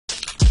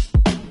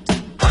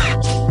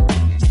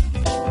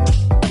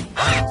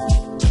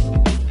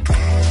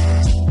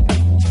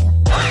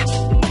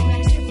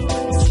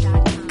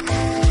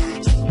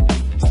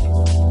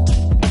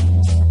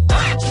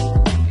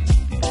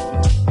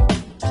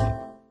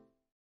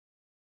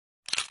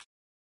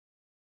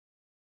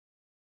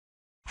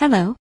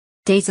Hello.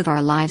 Days of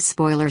Our Lives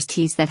spoilers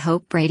tease that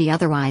Hope Brady,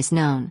 otherwise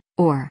known,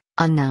 or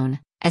unknown,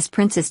 as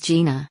Princess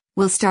Gina,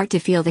 will start to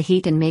feel the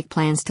heat and make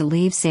plans to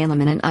leave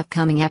Salem in an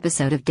upcoming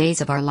episode of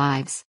Days of Our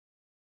Lives.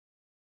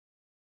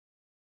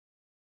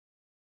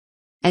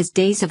 As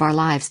Days of Our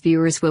Lives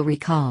viewers will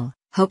recall,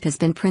 Hope has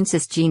been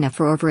Princess Gina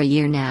for over a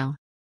year now.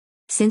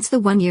 Since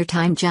the one-year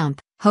time jump,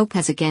 Hope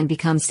has again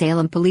become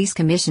Salem Police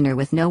Commissioner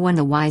with no one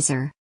the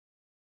wiser.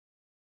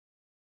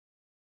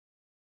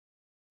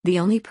 The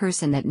only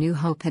person that knew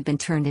Hope had been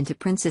turned into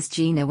Princess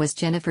Gina was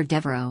Jennifer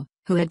Deveraux,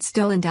 who had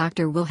stolen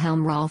Dr.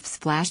 Wilhelm Rolf's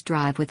flash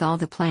drive with all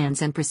the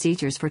plans and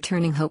procedures for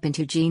turning Hope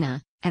into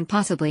Gina, and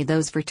possibly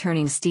those for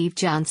turning Steve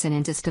Johnson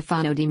into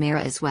Stefano Di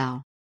Mera as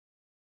well.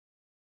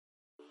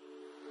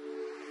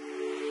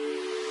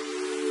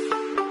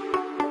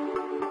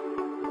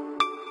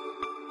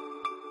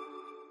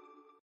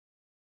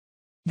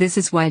 This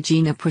is why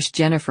Gina pushed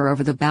Jennifer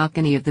over the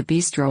balcony of the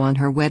bistro on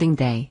her wedding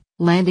day,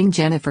 landing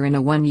Jennifer in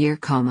a one-year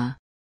coma.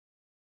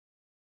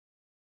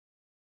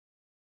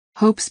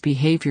 Hope's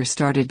behavior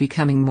started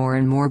becoming more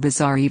and more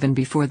bizarre even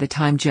before the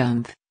time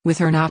jump, with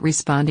her not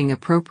responding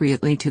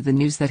appropriately to the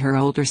news that her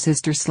older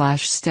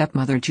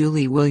sister/stepmother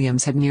Julie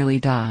Williams had nearly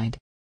died.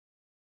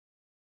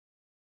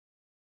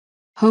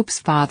 Hope's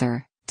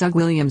father, Doug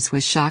Williams,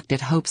 was shocked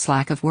at Hope's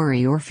lack of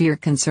worry or fear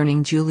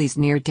concerning Julie's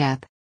near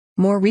death.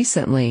 More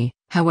recently,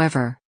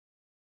 however,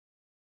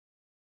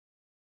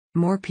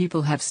 more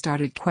people have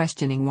started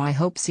questioning why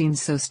Hope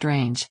seems so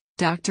strange.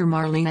 Dr.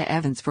 Marlena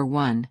Evans, for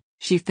one.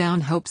 She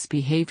found Hope's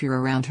behavior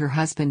around her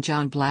husband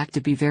John Black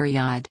to be very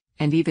odd,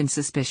 and even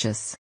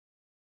suspicious.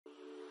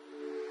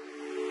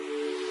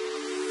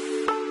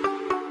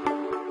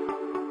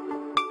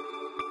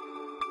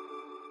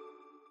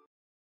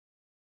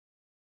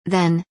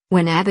 Then,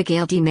 when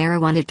Abigail Di Mera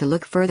wanted to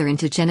look further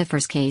into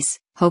Jennifer's case,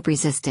 Hope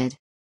resisted.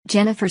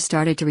 Jennifer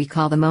started to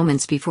recall the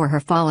moments before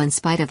her fall in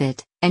spite of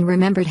it, and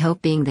remembered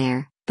Hope being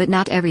there, but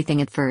not everything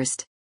at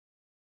first.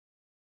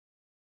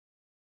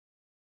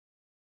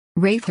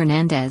 Rafe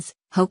Hernandez,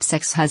 Hope's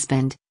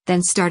ex-husband,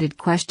 then started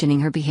questioning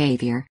her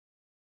behavior.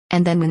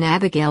 And then when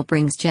Abigail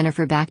brings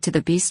Jennifer back to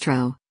the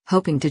bistro,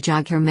 hoping to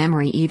jog her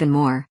memory even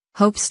more,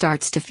 Hope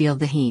starts to feel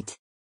the heat.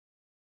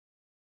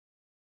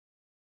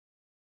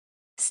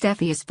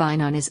 Steffi is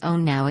fine on his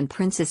own now, and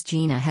Princess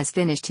Gina has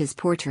finished his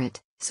portrait,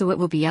 so it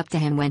will be up to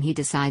him when he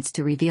decides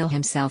to reveal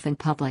himself in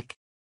public.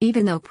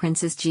 Even though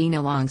Princess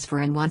Gina longs for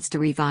and wants to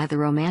revive the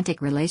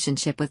romantic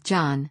relationship with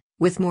John,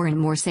 with more and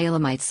more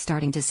Salemites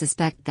starting to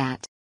suspect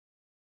that.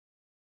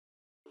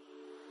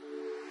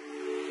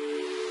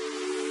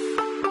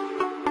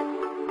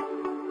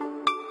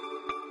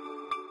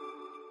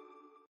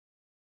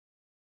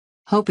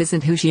 Hope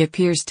isn't who she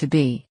appears to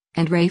be,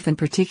 and Rafe in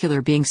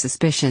particular being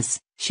suspicious.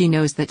 She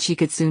knows that she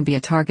could soon be a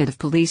target of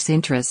police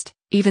interest,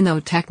 even though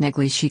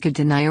technically she could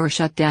deny or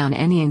shut down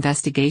any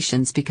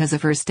investigations because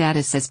of her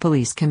status as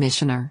police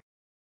commissioner.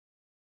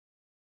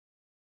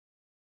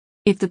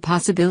 If the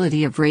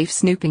possibility of Rafe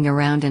snooping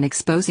around and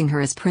exposing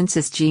her as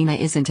Princess Gina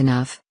isn't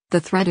enough,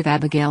 the threat of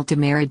Abigail Di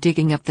Mera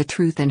digging up the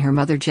truth and her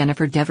mother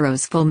Jennifer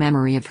Deveraux's full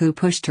memory of who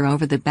pushed her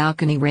over the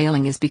balcony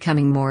railing is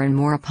becoming more and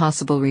more a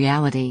possible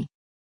reality.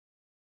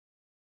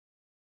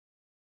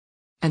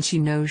 And she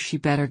knows she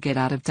better get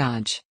out of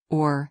Dodge,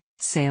 or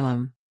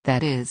Salem,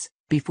 that is,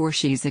 before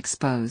she's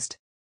exposed.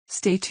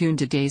 Stay tuned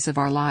to Days of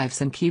Our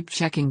Lives and keep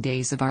checking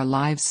Days of Our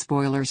Lives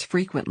spoilers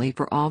frequently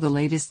for all the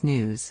latest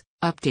news,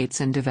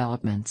 updates and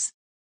developments.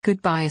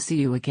 Goodbye, see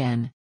you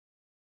again.